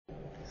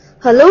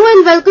Hello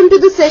and welcome to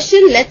the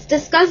session. Let's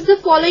discuss the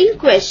following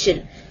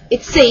question.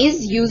 It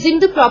says, using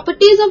the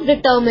properties of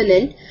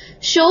determinant,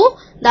 show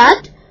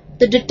that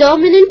the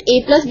determinant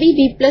a plus b,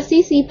 b plus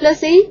c, c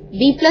plus a,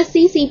 b plus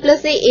c, c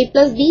plus a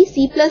plus b,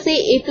 c plus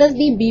a plus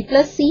b, b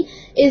plus c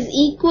is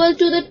equal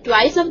to the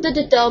twice of the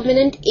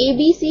determinant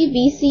abc,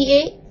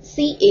 bca,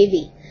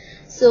 cab.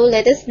 So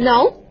let us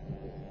now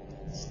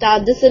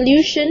start the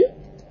solution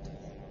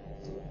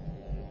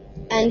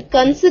and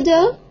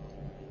consider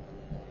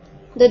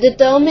the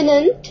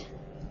determinant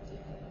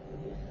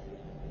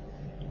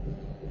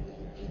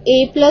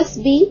a plus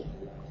b,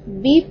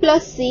 b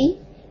plus c,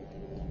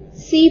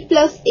 c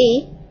plus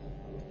a,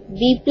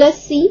 b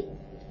plus c,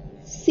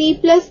 c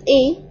plus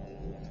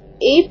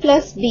a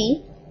plus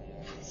b,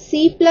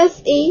 c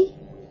plus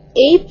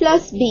a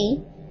plus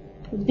b,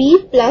 b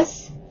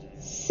plus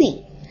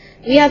c.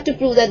 We have to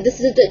prove that this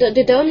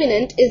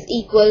determinant is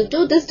equal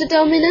to this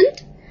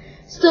determinant.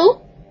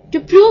 So, to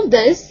prove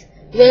this,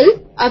 we'll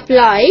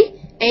apply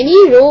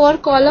any row or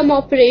column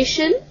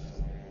operation.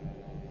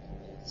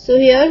 So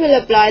here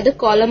we'll apply the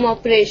column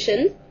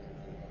operation.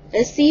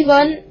 As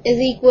C1 is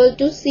equal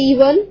to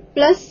C1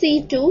 plus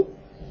C2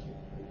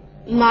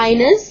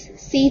 minus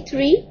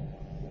C3.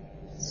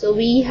 So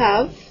we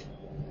have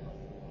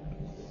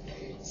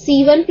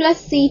C1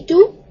 plus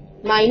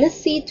C2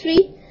 minus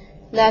C3,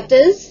 that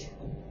is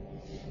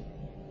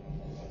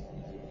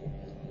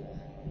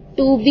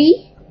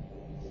 2B,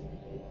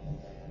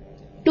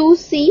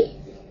 2C,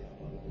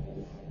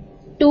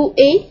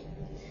 2A,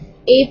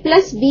 a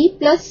plus b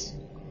plus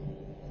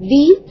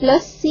b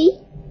plus c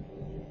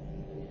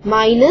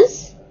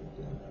minus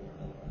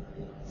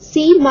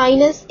c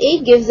minus a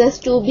gives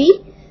us 2b,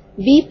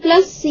 b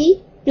plus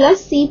c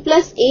plus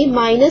a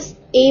minus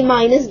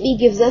b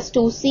gives us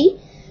 2c,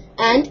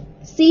 and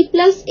c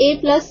plus a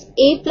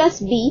plus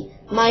b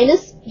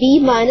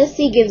minus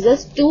c gives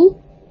us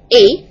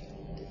 2a,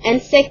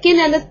 and second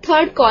and the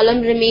third column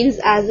remains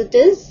as it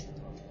is.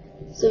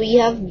 So we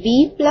have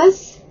b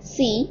plus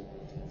c,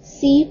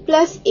 c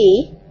plus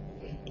a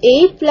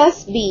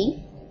plus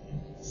b,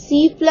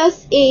 c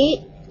plus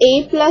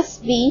a plus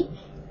b,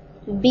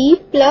 b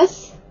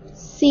plus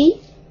c.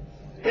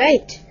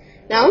 Right.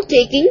 Now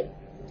taking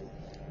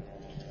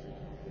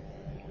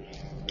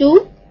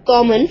 2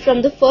 common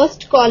from the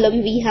first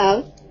column, we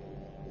have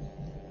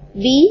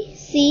b,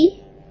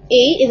 c,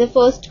 a in the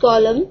first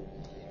column,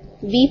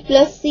 b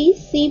plus c,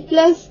 c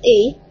plus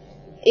a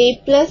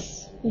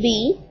plus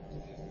b,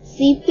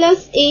 c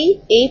plus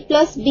a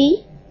plus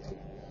b,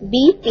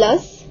 b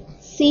plus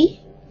c.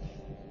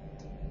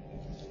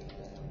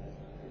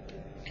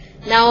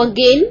 Now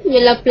again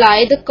we'll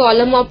apply the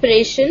column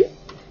operation.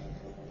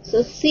 So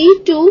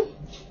C2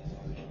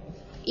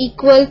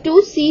 equal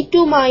to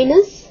C2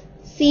 minus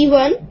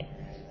C1.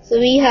 So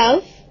we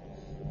have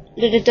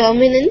the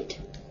determinant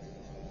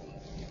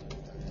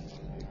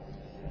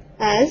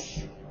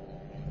as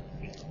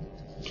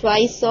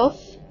twice of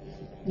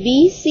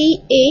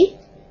BCA.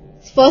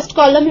 First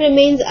column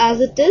remains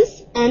as it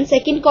is, and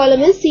second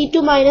column is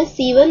C2 minus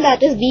C1,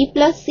 that is B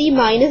plus C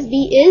minus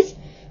B is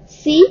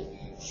C,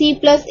 C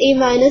plus A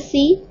minus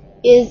C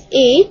is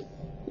A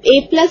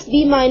plus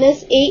B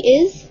minus A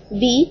is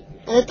B,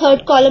 and the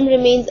third column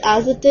remains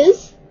as it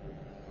is.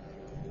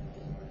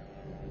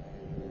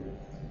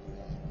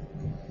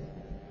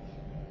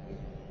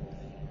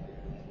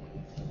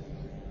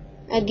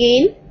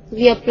 Again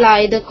we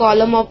apply the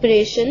column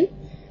operation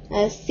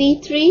as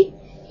C3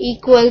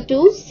 equal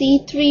to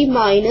C3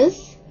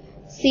 minus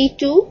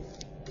C2.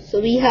 So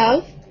we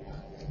have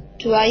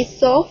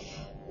twice of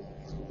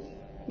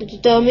the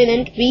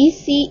determinant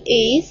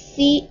BCA,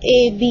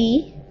 CAB.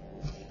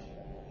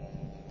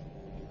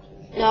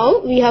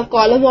 Now we have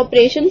column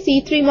operation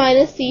C3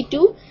 minus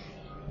C2,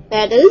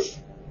 that is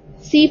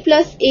C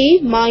plus A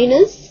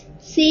minus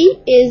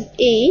C is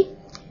A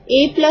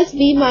plus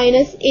B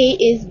minus A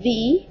is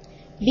B,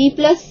 B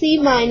plus C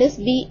minus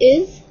B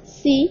is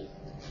C.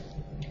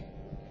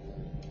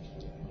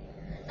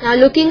 Now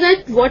looking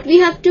at what we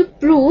have to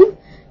prove,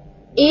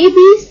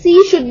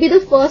 ABC should be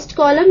the first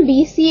column,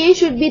 BCA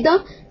should be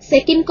the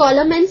second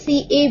column, and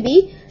CAB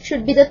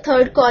should be the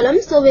third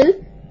column. So we'll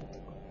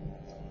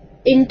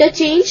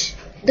interchange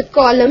the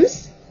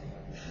columns.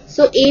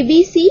 So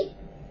ABC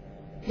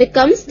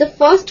becomes the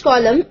first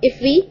column if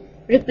we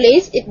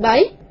replace it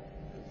by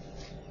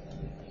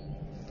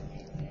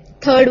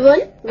third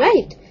one,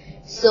 right?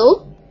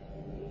 So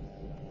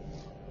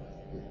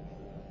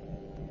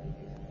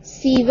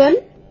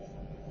C1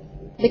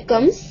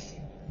 becomes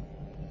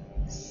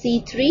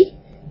C3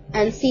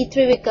 and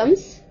C3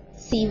 becomes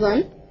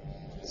C1.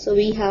 So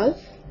we have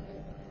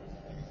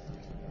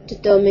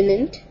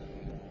determinant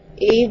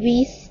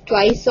AB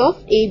twice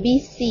of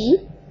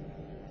ABC,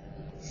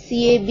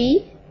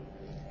 CAB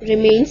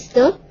remains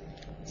the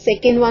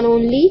second one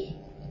only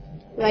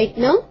right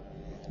now,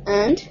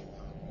 and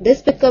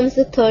this becomes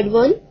the third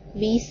one,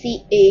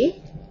 BCA.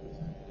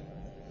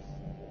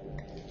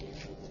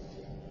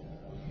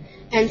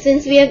 And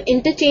since we have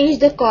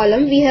interchanged the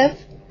column, we have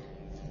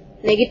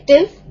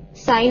negative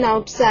sign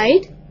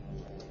outside.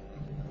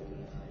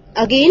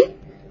 Again,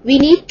 we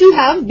need to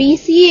have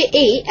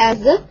BCAA as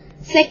the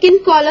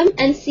second column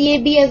and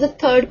CAB as the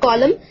third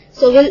column.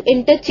 So we'll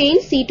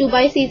interchange C2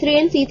 by C3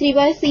 and C3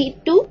 by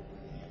C2.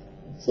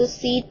 So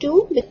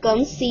C2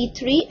 becomes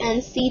C3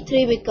 and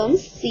C3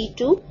 becomes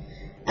C2.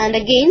 And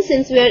again,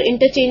 since we are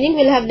interchanging,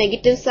 we'll have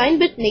negative sign,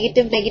 but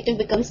negative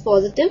becomes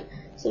positive.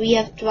 So we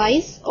have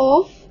twice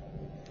of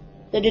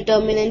the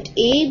determinant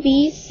A,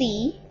 B,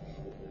 C.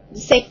 The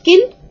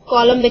second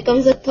column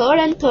becomes the third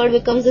and third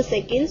becomes the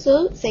second.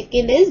 So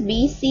second is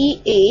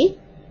BCA,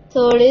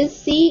 third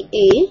is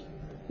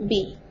CAB.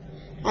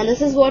 And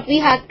this is what we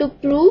had to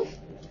prove.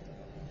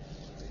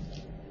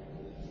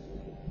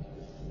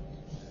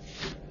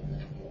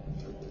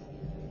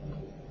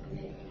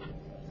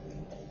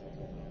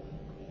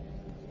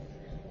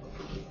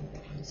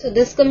 So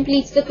this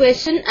completes the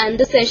question and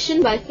the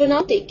session. Bye for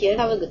now. Take care.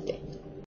 Have a good day.